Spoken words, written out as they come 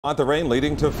The rain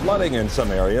leading to flooding in some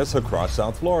areas across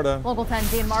South Florida. Local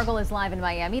 10's Ian Margol is live in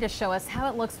Miami to show us how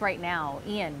it looks right now.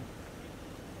 Ian.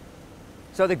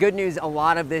 So the good news, a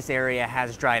lot of this area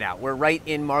has dried out. We're right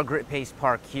in Margaret Pace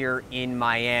Park here in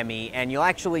Miami, and you'll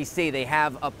actually see they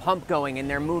have a pump going and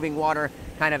they're moving water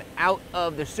kind of out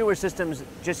of the sewer systems,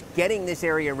 just getting this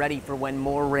area ready for when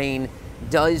more rain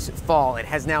does fall. It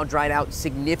has now dried out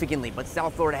significantly, but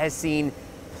South Florida has seen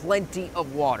plenty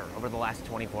of water over the last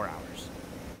 24 hours.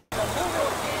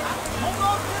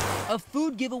 A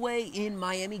food giveaway in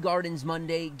Miami Gardens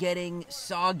Monday getting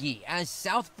soggy as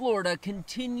South Florida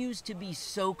continues to be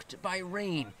soaked by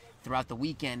rain. Throughout the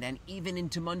weekend and even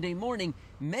into Monday morning,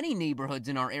 many neighborhoods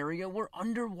in our area were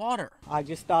underwater. I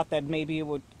just thought that maybe it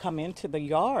would come into the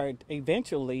yard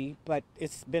eventually, but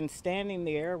it's been standing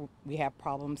there. We have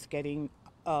problems getting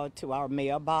to our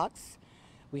mailbox.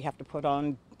 We have to put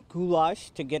on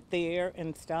goulash to get there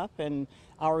and stuff, and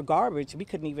our garbage, we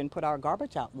couldn't even put our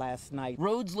garbage out last night.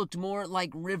 Roads looked more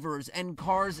like rivers and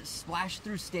cars splashed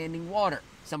through standing water.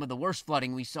 Some of the worst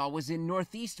flooding we saw was in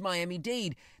northeast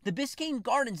Miami-Dade. The Biscayne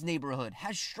Gardens neighborhood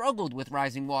has struggled with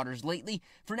rising waters lately.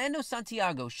 Fernando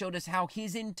Santiago showed us how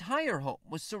his entire home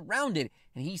was surrounded,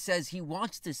 and he says he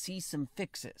wants to see some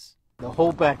fixes. The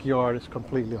whole backyard is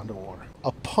completely underwater.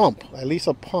 A pump, at least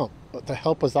a pump, to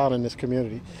help us out in this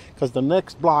community. Because the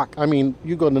next block,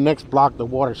 you go to the next block, the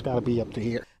water's got to be up to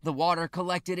here. The water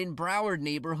collected in Broward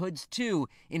neighborhoods too.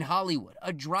 In Hollywood,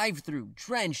 a drive-through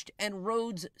drenched and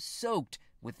roads soaked,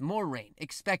 with more rain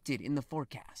expected in the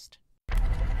forecast.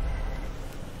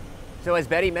 So as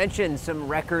Betty mentioned, some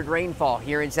record rainfall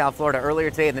here in South Florida.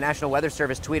 Earlier today, the National Weather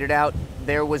Service tweeted out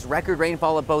there was record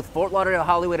rainfall at both Fort Lauderdale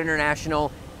Hollywood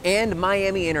International and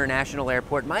Miami International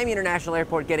Airport. Miami International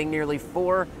Airport getting nearly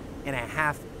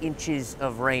 4.5 inches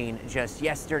of rain just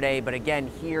yesterday. But again,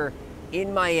 here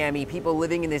in Miami, people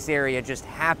living in this area just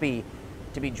happy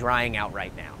to be drying out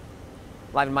right now.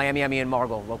 Live in Miami, I'm Ian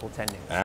Margol, Local 10 News.